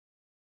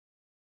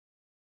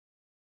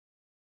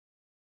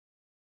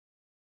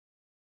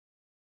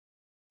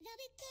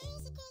We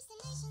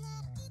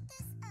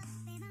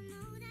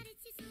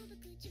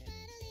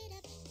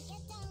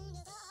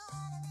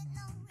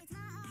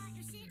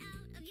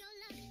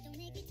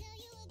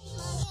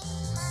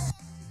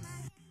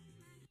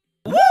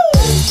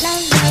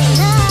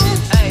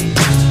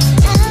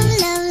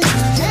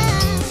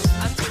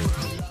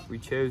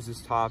chose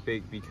this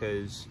topic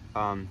because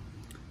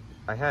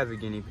I have a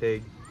guinea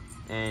pig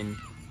and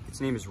its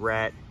name is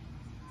Rat,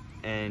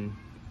 and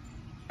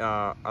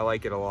I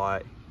like it a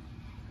lot.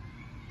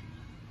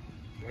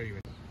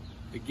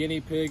 The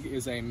guinea pig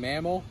is a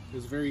mammal,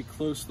 is very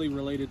closely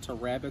related to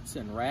rabbits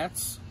and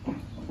rats,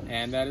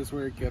 and that is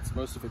where it gets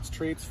most of its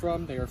traits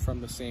from. They are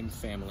from the same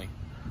family.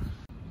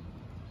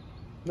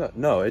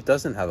 No, it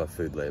doesn't have a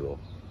food label.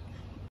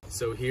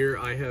 So here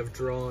I have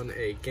drawn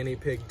a guinea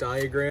pig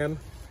diagram.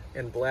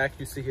 In black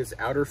you see his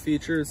outer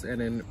features,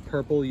 and in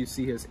purple you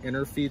see his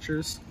inner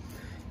features.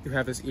 You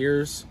have his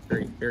ears,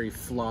 very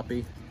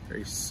floppy,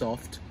 very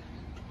soft,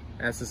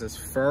 as is his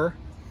fur.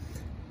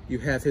 You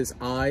have his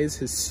eyes,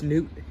 his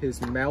snoot,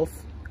 his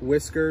mouth,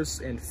 whiskers,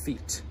 and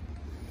feet.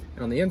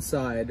 And on the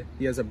inside,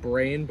 he has a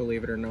brain,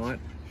 believe it or not.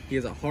 He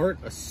has a heart,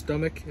 a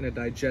stomach, and a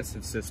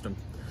digestive system.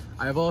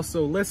 I have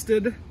also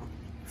listed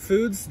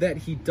foods that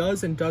he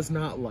does and does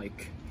not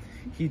like.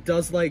 He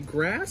does like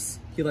grass,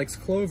 he likes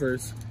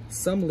clovers,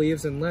 some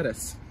leaves, and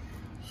lettuce.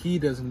 He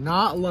does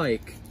not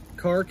like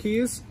car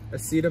keys,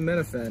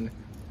 acetaminophen,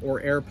 or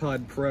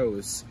AirPod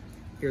Pros.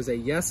 Here's a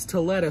yes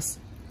to lettuce,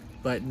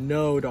 but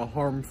no to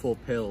harmful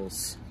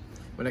pills.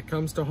 When it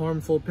comes to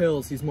harmful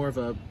pills, he's more of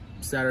a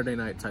Saturday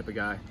night type of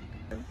guy.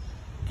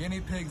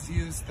 Guinea pigs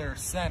use their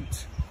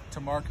scent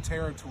to mark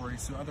territory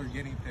so other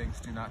guinea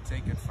pigs do not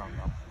take it from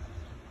them.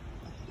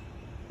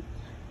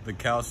 The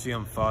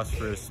calcium,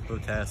 phosphorus,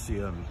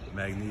 potassium,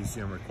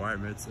 magnesium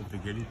requirements of the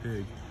guinea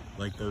pig,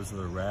 like those of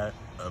the rat,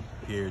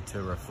 appear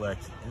to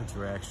reflect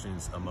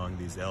interactions among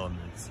these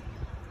elements.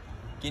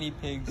 Guinea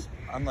pigs,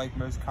 unlike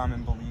most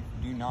common belief,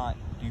 do not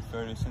do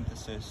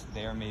photosynthesis.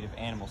 They are made of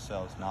animal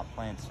cells, not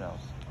plant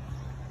cells.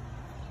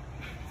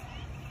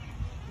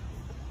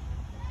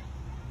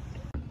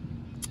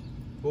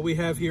 What we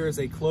have here is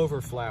a clover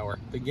flower.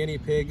 The guinea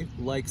pig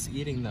likes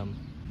eating them.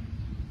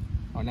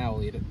 Oh, now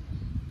we'll eat it.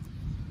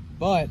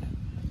 But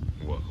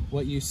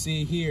what you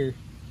see here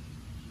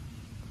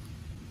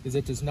is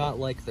it does not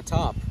like the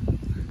top.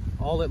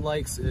 All it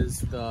likes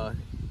is the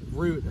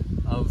root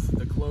of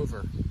the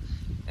clover.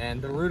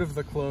 And the root of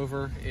the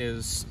clover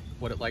is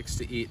what it likes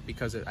to eat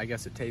because I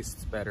guess it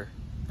tastes better.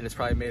 And it's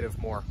probably made of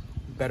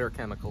better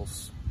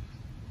chemicals.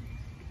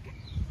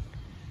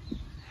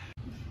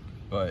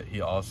 But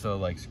he also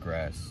likes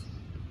grass.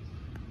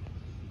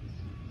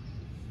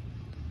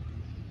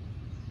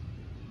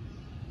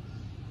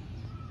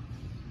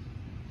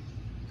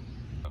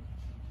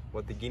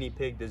 What the guinea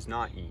pig does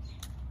not eat.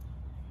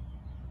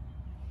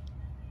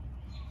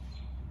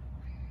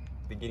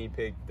 The guinea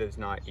pig does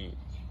not eat.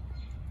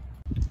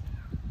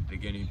 The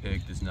guinea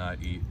pig does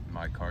not eat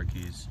my car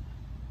keys.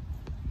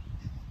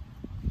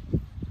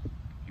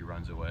 He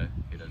runs away.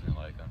 He doesn't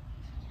like them.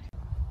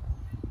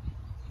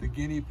 The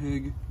guinea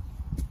pig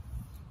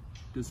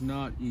does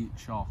not eat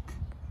chalk.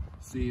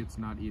 See, it's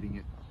not eating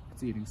it.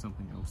 It's eating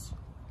something else.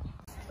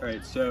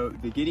 Alright, so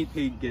the guinea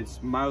pig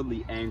gets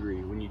mildly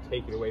angry when you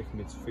take it away from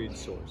its food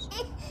source.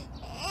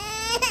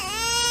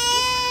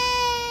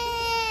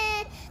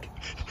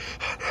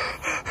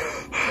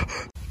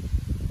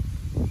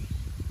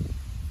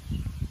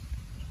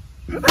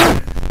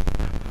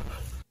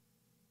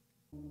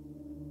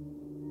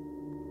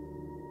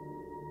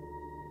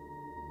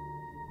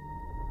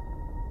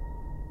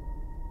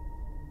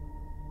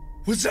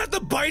 Was that the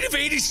bite of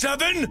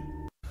 87?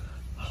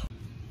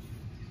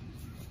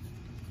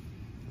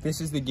 This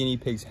is the guinea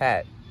pig's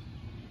hat.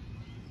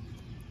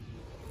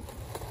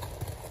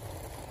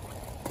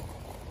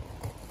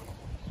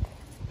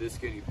 This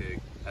guinea pig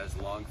has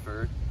long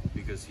fur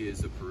because he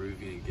is a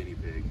Peruvian guinea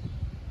pig.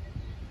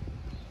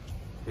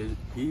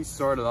 He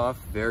started off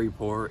very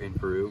poor in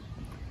Peru,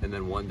 and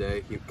then one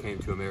day he came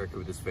to America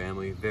with his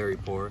family, very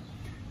poor,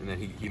 and then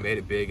he made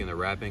it big in the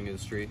wrapping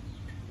industry,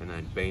 and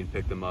then Bain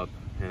picked him up,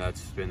 and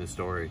that's been the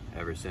story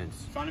ever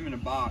since. Found him in a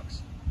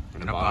box.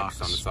 In a box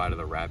on the side of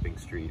the wrapping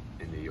street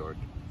in New York.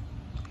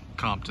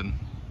 Compton.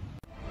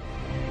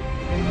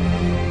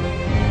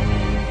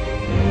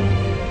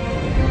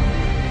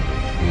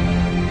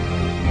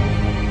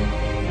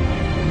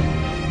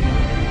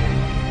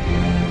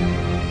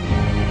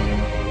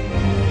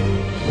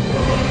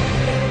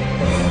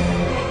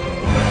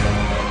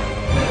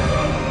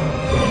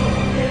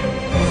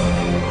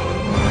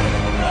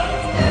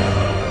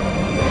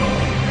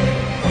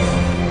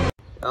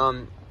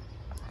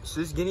 So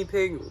this guinea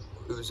pig,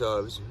 it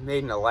was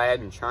made in a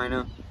lab in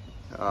China.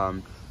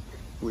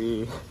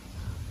 We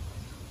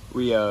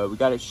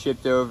got it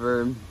shipped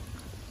over.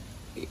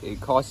 It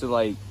costed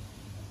like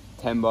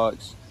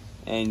 $10,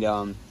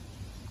 and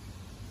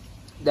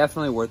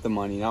definitely worth the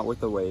money, not worth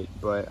the wait.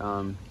 But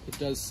it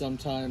does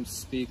sometimes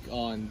speak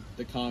on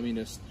the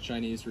communist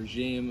Chinese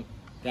regime.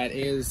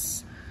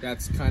 That's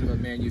kind of a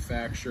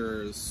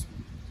manufacturer's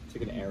It's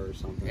like an error or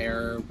something.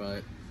 Error,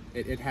 but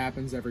it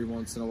happens every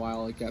once in a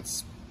while. It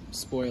gets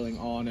spoiling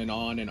on and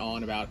on and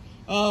on about,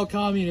 oh,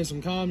 communism.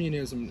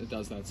 It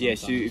does that sometimes. Yeah,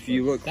 so if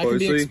you look that can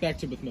be closely,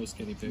 expected with most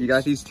guinea pigs. you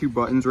got these two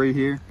buttons right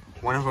here.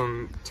 One of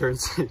them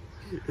turns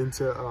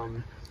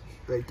into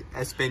like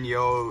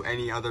Espanol,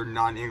 any other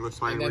non-English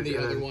language. And then the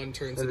other one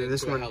turns it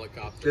into a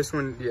helicopter. This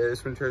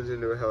one turns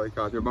into a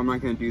helicopter, but I'm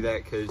not going to do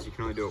that because you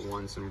can only do it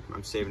once, and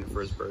I'm saving it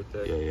for his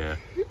birthday. Yeah.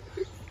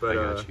 But, I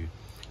got you.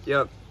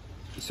 Yep.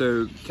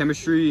 So,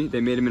 chemistry,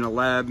 they made him in a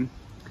lab.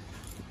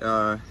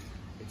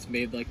 It's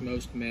made like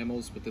most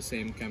mammals with the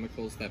same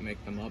chemicals that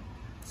make them up.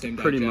 Same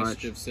Pretty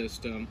digestive much.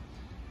 system,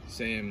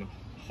 same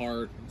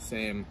heart,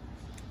 same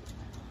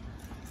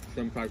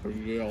type of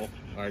deal.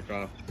 Like,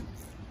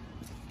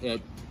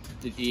 it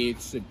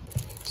eats.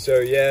 So,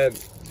 yeah,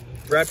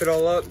 wrap it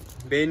all up,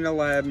 made in a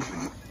lab.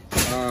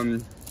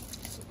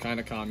 It's kind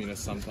of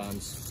communist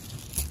sometimes.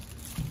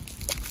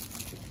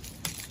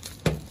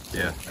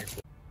 Yeah.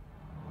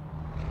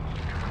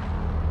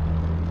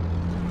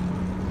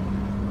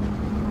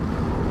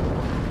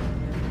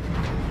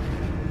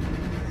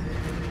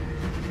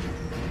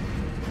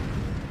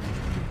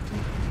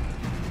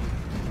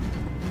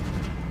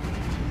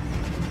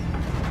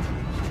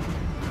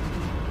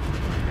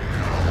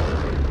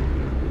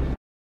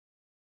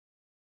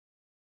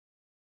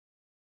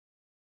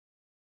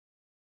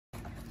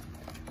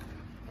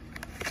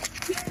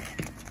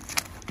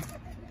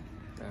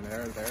 And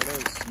there it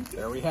is.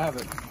 There we have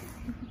it.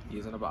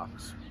 He's in a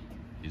box.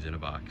 He's in a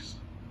box.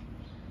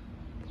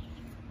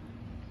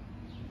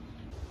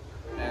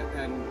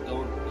 And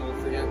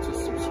don't forget to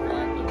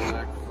subscribe to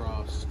Black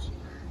Frost.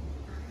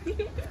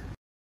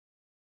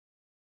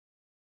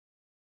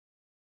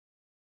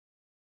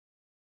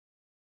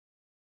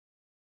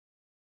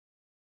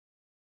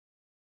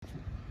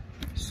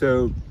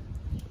 So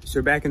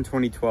back in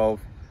 2012,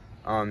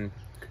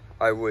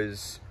 I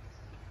was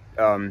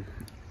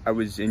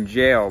in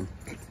jail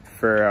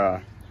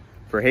for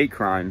hate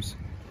crimes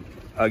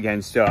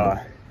against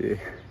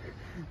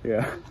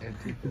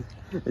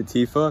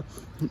Antifa.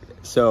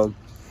 So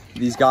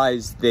these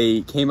guys,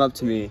 they came up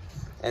to me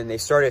and they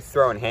started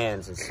throwing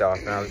hands and stuff,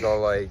 and I was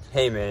all like,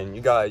 hey man,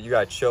 you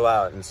gotta chill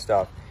out and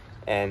stuff.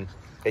 And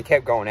they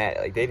kept going at it,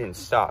 like they didn't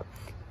stop.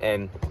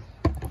 And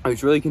I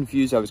was really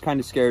confused. I was kind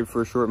of scared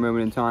for a short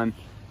moment in time.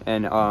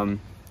 And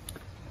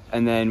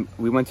then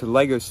we went to the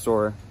Lego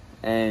store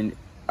and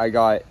I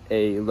got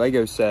a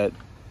Lego set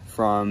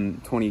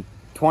from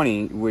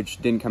 2020, which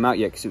didn't come out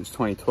yet because it was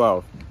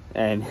 2012.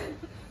 And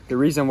the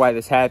reason why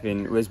this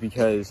happened was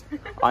because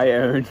I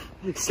own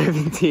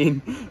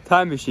 17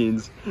 time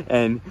machines,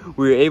 and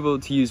we were able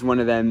to use one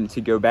of them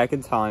to go back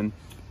in time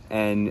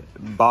and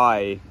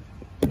buy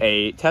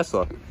a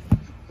Tesla.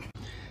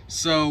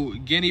 So,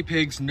 guinea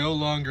pigs no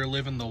longer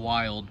live in the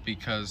wild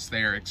because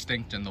they are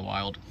extinct in the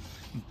wild.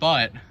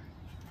 But,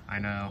 I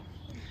know,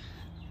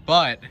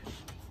 but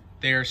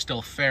they are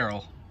still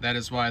feral. That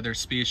is why their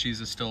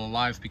species is still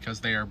alive,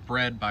 because they are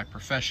bred by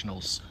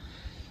professionals.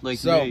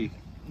 Like me.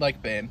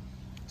 Like Bane.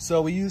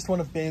 So we used one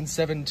of Bane's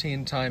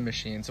 17 time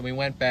machines, and we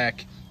went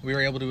back. We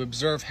were able to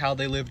observe how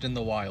they lived in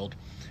the wild.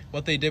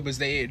 What they did was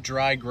they ate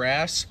dry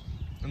grass,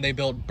 and they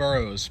built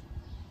burrows.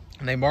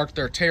 And they marked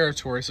their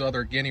territory so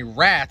other guinea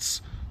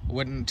rats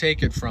wouldn't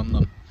take it from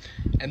them.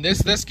 And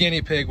this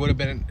guinea pig would have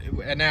been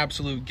an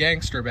absolute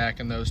gangster back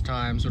in those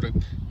times, would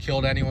have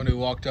killed anyone who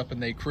walked up in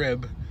their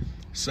crib.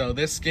 So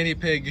this guinea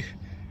pig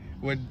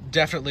would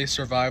definitely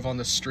survive on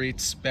the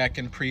streets back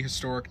in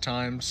prehistoric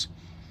times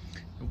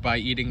by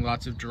eating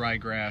lots of dry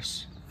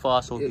grass.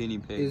 Fossil guinea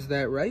pig. Is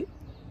that right?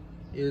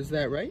 Is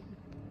that right?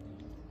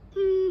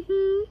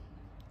 Mm-hmm.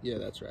 Yeah,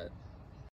 that's right.